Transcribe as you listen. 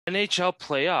NHL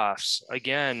playoffs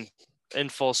again in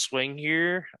full swing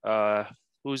here.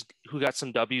 Who got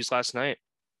some W's last night?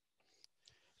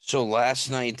 So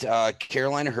last night,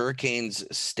 Carolina Hurricanes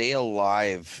stay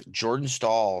alive. Jordan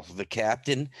Stahl, the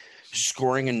captain,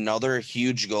 scoring another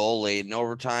huge goal late in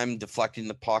overtime, deflecting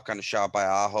the puck on a shot by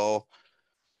Aho.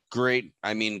 Great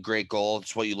goal.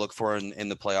 It's what you look for in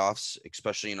the playoffs,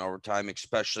 especially in overtime,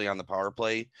 especially on the power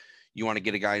play. You want to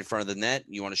get a guy in front of the net.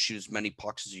 You want to shoot as many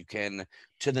pucks as you can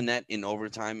to the net in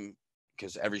overtime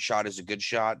because every shot is a good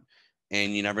shot,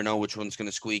 and you never know which one's going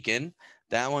to squeak in.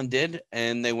 That one did,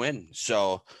 and they win.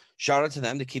 So shout out to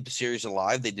them to keep the series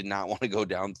alive. They did not want to go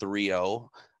down 3-0.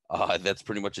 That's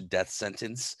pretty much a death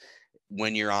sentence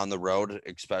when you're on the road,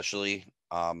 especially.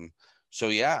 So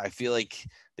yeah, I feel like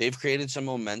they've created some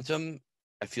momentum.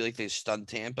 I feel like they stunned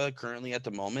Tampa currently at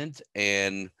the moment,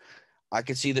 and I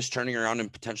could see this turning around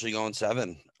and potentially going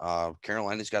seven.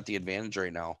 Carolina's got the advantage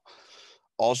right now.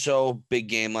 Also, big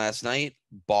game last night.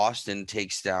 Boston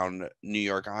takes down New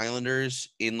York Islanders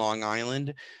in Long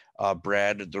Island.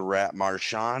 Brad the Rat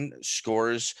Marchand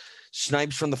scores,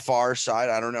 snipes from the far side.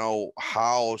 I don't know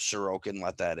how Sorokin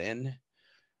let that in.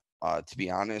 To be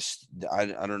honest, I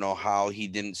don't know how he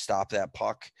didn't stop that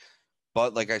puck.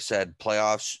 But like I said,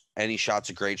 playoffs, any shot's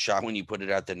a great shot when you put it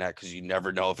at the net because you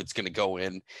never know if it's going to go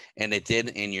in. And it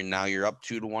did. And you're up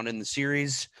 2-1 in the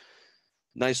series.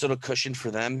 Nice little cushion for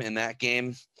them in that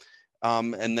game.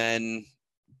 And then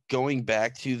going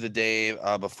back to the day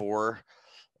before,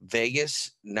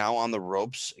 Vegas now on the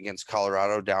ropes against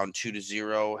Colorado, down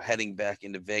 2-0, heading back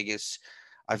into Vegas.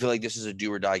 I feel like this is a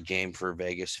do or die game for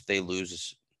Vegas. If they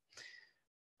lose,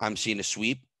 I'm seeing a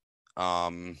sweep.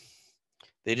 Um,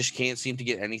 they just can't seem to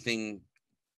get anything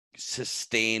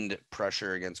sustained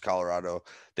pressure against Colorado.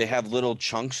 They have little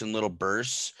chunks and little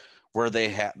bursts where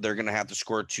they're going to have to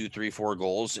score 2, 3, 4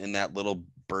 goals in that little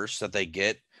burst that they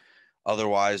get.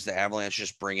 Otherwise, the Avalanche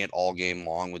just bring it all game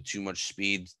long with too much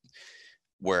speed,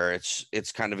 where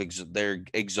it's kind of they're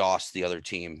exhaust the other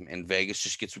team, and Vegas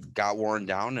just got worn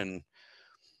down. And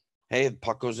hey, the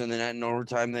puck goes in the net in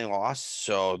overtime. They lost,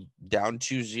 so down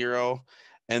 2-0.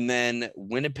 And then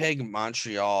Winnipeg,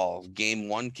 Montreal, game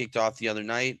one kicked off the other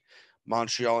night.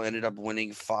 Montreal ended up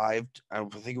winning I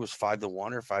think it was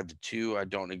 5-1 or 5-2. I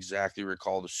don't exactly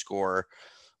recall the score.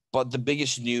 But the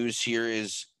biggest news here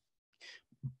is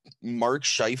Mark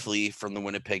Scheifele from the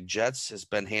Winnipeg Jets has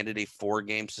been handed a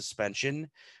 4-game suspension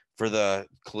for the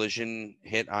collision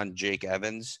hit on Jake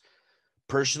Evans.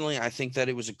 Personally, I think that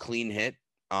it was a clean hit.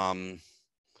 Um,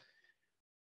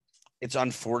 it's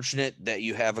unfortunate that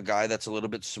you have a guy that's a little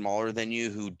bit smaller than you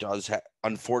who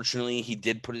unfortunately, he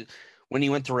did put it when he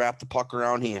went to wrap the puck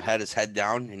around, he had his head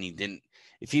down and he didn't.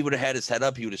 If he would have had his head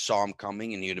up, he would have saw him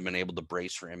coming and he would have been able to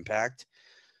brace for impact.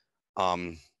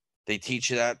 Um, they teach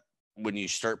you that when you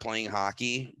start playing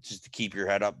hockey, just to keep your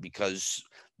head up because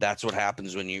that's what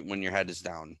happens when your head is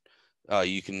down.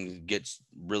 You can get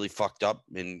really fucked up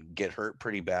and get hurt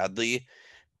pretty badly.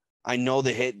 I know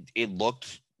the hit, it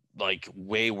looked like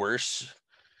way worse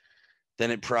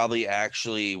than it probably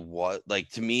actually was. Like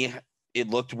to me, it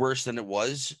looked worse than it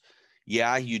was.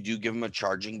 Yeah, you do give him a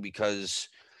charging because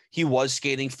he was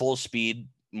skating full speed,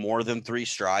 more than 3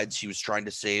 strides. He was trying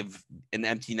to save an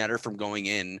empty netter from going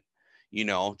in,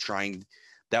 trying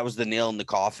that was the nail in the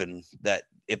coffin that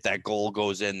if that goal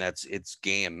goes in, it's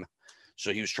game.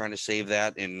 So he was trying to save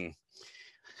that and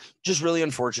just really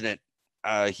unfortunate.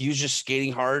 He was just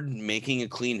skating hard, making a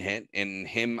clean hit, and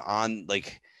him on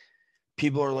like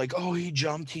people are like, "Oh, he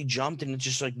jumped," and it's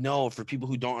just like, no. For people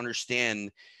who don't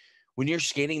understand, when you're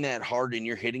skating that hard and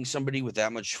you're hitting somebody with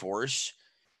that much force,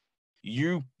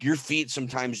 your feet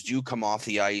sometimes do come off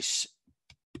the ice,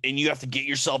 and you have to get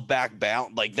yourself back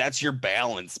bound. Like that's your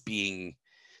balance being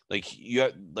you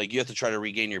have to try to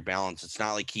regain your balance. It's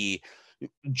not like he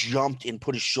jumped and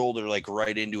put his shoulder like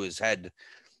right into his head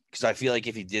because I feel like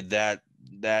if he did that,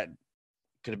 that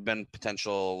could have been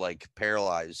potential like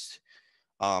paralyzed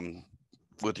um,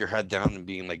 with your head down and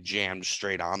being like jammed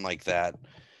straight on like that.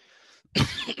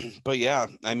 But yeah,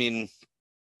 I mean,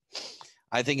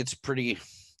 I think it's pretty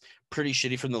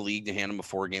shitty from the league to hand him a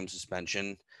 4-game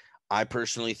suspension. I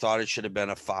personally thought it should have been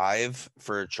a 5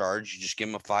 for a charge. You just give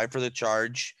him a 5 for the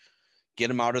charge, get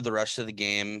him out of the rest of the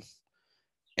game,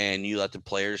 and you let the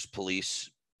players police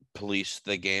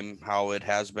the game how it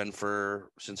has been for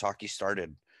since hockey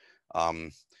started.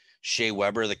 Um, Shea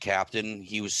Weber, the captain,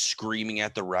 he was screaming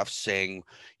at the refs saying,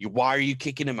 "Why are you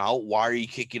kicking him out? Why are you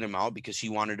kicking him out?" Because he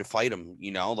wanted to fight him.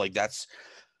 Like that's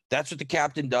what the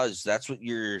captain does. That's what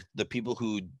the people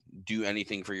who do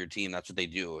anything for your team. That's what they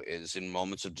do. Is in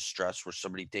moments of distress where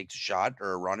somebody takes a shot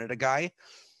or a run at a guy,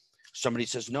 somebody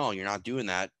says, no, you're not doing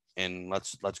that. And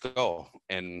let's go.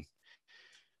 And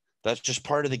that's just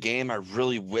part of the game. I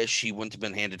really wish he wouldn't have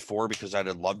been handed 4 because I'd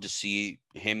have loved to see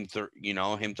him,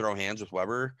 him throw hands with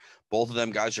Weber. Both of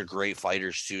them guys are great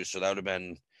fighters too. So that would have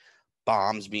been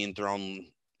bombs being thrown,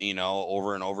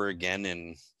 over and over again.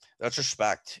 And that's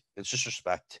respect. It's just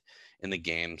respect in the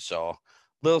game. So a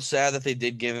little sad that they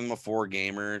did give him a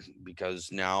 4-gamer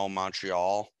because now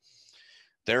Montreal,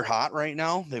 they're hot right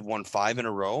now. They've won 5 in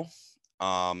a row.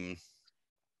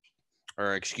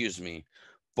 Or excuse me,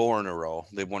 4 in a row.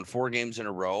 They've won 4 games in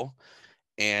a row.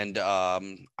 And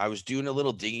I was doing a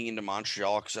little digging into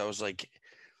Montreal because I was like,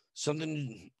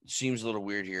 something seems a little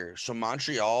weird here. So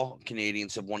Montreal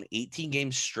Canadiens have won 18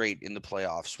 games straight in the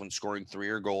playoffs when scoring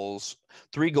 3 goals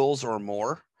or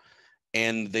more.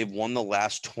 And they've won the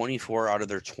last 24 out of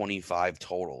their 25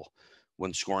 total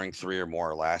when scoring 3 or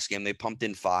more. Last game, they pumped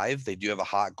in 5. They do have a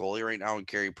hot goalie right now in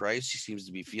Carey Price. He seems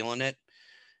to be feeling it.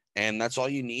 And that's all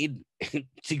you need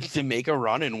to make a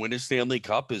run and win a Stanley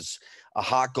Cup is a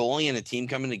hot goalie and a team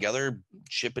coming together,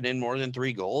 chipping in more than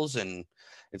 3 goals. And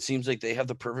it seems like they have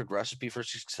the perfect recipe for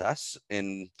success.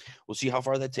 And we'll see how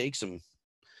far that takes them.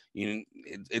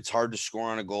 It's hard to score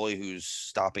on a goalie who's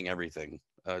stopping everything.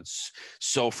 It's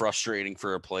so frustrating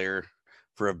for a player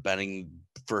for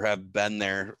have been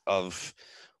there of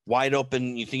wide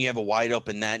open. You think you have a wide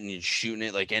open net and you're shooting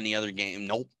it like any other game.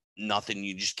 Nope. Nothing.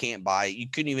 You just can't buy. You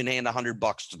couldn't even hand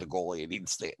 $100 to the goalie and he'd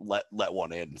let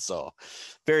one in. So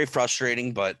very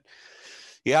frustrating. But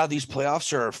yeah, these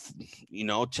playoffs are,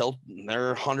 tilt.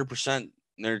 They're 100%.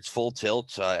 It's full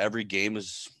tilt. Every game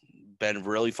has been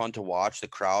really fun to watch. The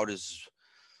crowd is,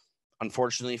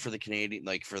 unfortunately for the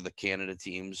Canada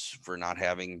teams, for not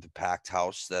having the packed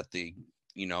house that the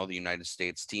United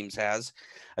States teams has.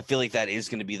 I feel like that is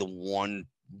going to be the one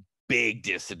big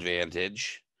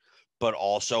disadvantage, but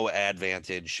also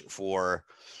advantage for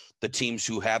the teams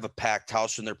who have a packed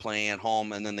house when they're playing at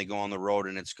home, and then they go on the road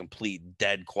and it's complete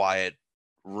dead quiet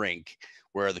rink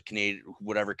where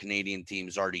whatever Canadian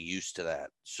team's already used to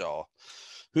that. So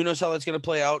who knows how that's going to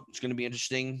play out? It's going to be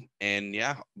interesting. And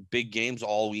yeah, big games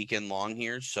all weekend long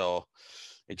here. So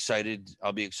excited.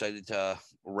 I'll be excited to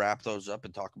wrap those up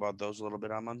and talk about those a little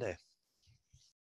bit on Monday.